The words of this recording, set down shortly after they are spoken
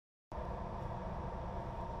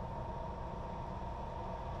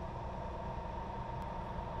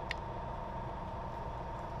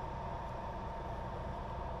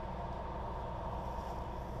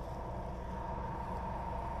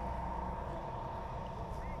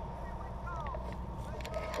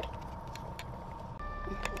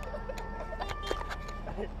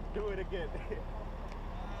it again.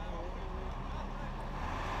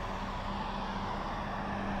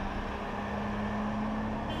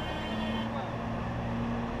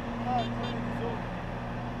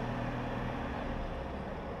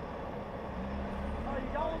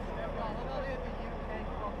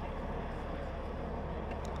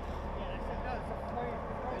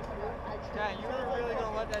 Dang, you were really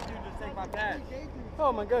gonna let that dude just take my patch?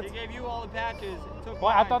 Oh my God. He gave you all the patches. Took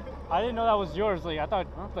Well, I mine. thought I didn't know that was yours. Like I thought,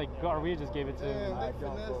 like Arvia just gave it to him.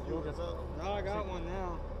 No, I got one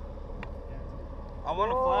now. I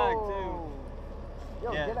want a flag too.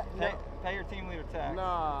 Yo, Yeah, get it. pay your team leader tax.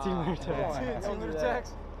 Nah. Team leader tax. Team leader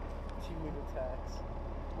tax. Team leader tax.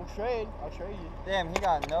 We'll trade. I'll trade you. Damn, he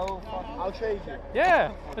got no fucking. I'll trade you.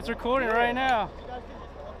 Yeah, it's recording right now.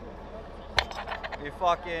 We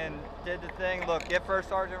fucking did the thing. Look, get first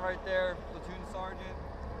sergeant right there. Platoon sergeant.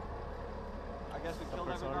 I guess we killed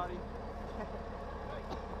everybody.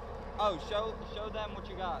 Oh, show them what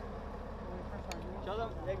you got. Show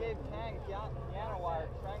them. They gave Kang piano wire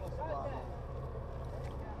to strangle somebody.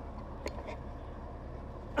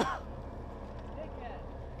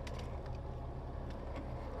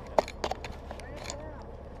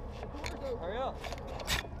 Hurry up.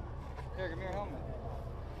 Here, give me your helmet.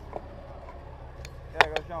 Yeah,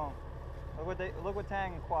 go show them. Look what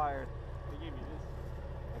Tang acquired. They gave me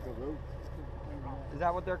this. Like a rope. Is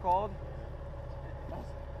that what they're called? That's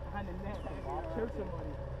behind the net. Kill somebody.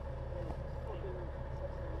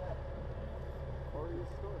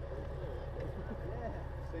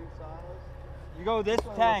 Same size. You go this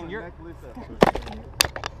Tang. You're.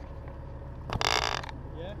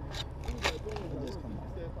 Yeah.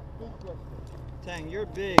 Tang, you're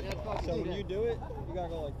big. So when you do it, you gotta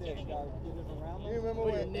go like this. You gotta get it around them. You remember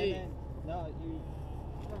Put when your knee? No, you.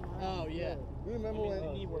 Oh yeah. You remember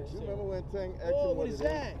when? You remember when Tang asked Oh, him what is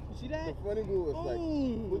that? You see that? The funny move was like,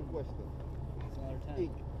 Ooh. good question. It's another 10.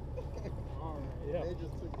 Eek. Yeah. They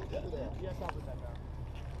just took it. Look at that. Yes, I'll put that down.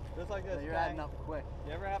 Just like this. You're Tang. adding up quick.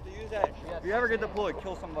 You ever have to use that? If you ever get deployed,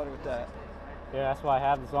 kill somebody with that. Yeah, that's why I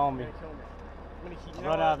have this on me. Kill me. I'm gonna keep You know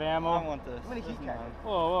Run what? out of ammo. I want this. I'm gonna This keep is that. mine.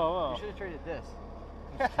 Whoa, whoa, You whoa. should have traded this.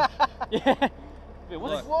 Yeah. Wait,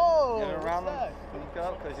 what Look, is? Whoa! Get it around what's them. that? Sneak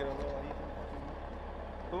up because you're a little easy.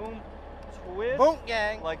 Boom. Twist. Boom,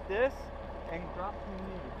 gang. Like this. And drop to your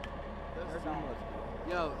knee. They're dying.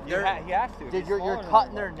 Yo, He has to. Did He's you're smaller than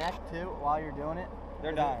cutting their everybody. neck too while you're doing it?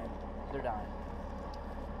 They're dying. They're dying.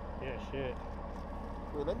 Yeah, shit.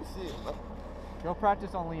 Wait, let me see it. Go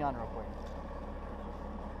practice on Leon real quick.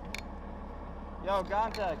 Yo,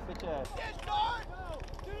 Gontax, bitch ass.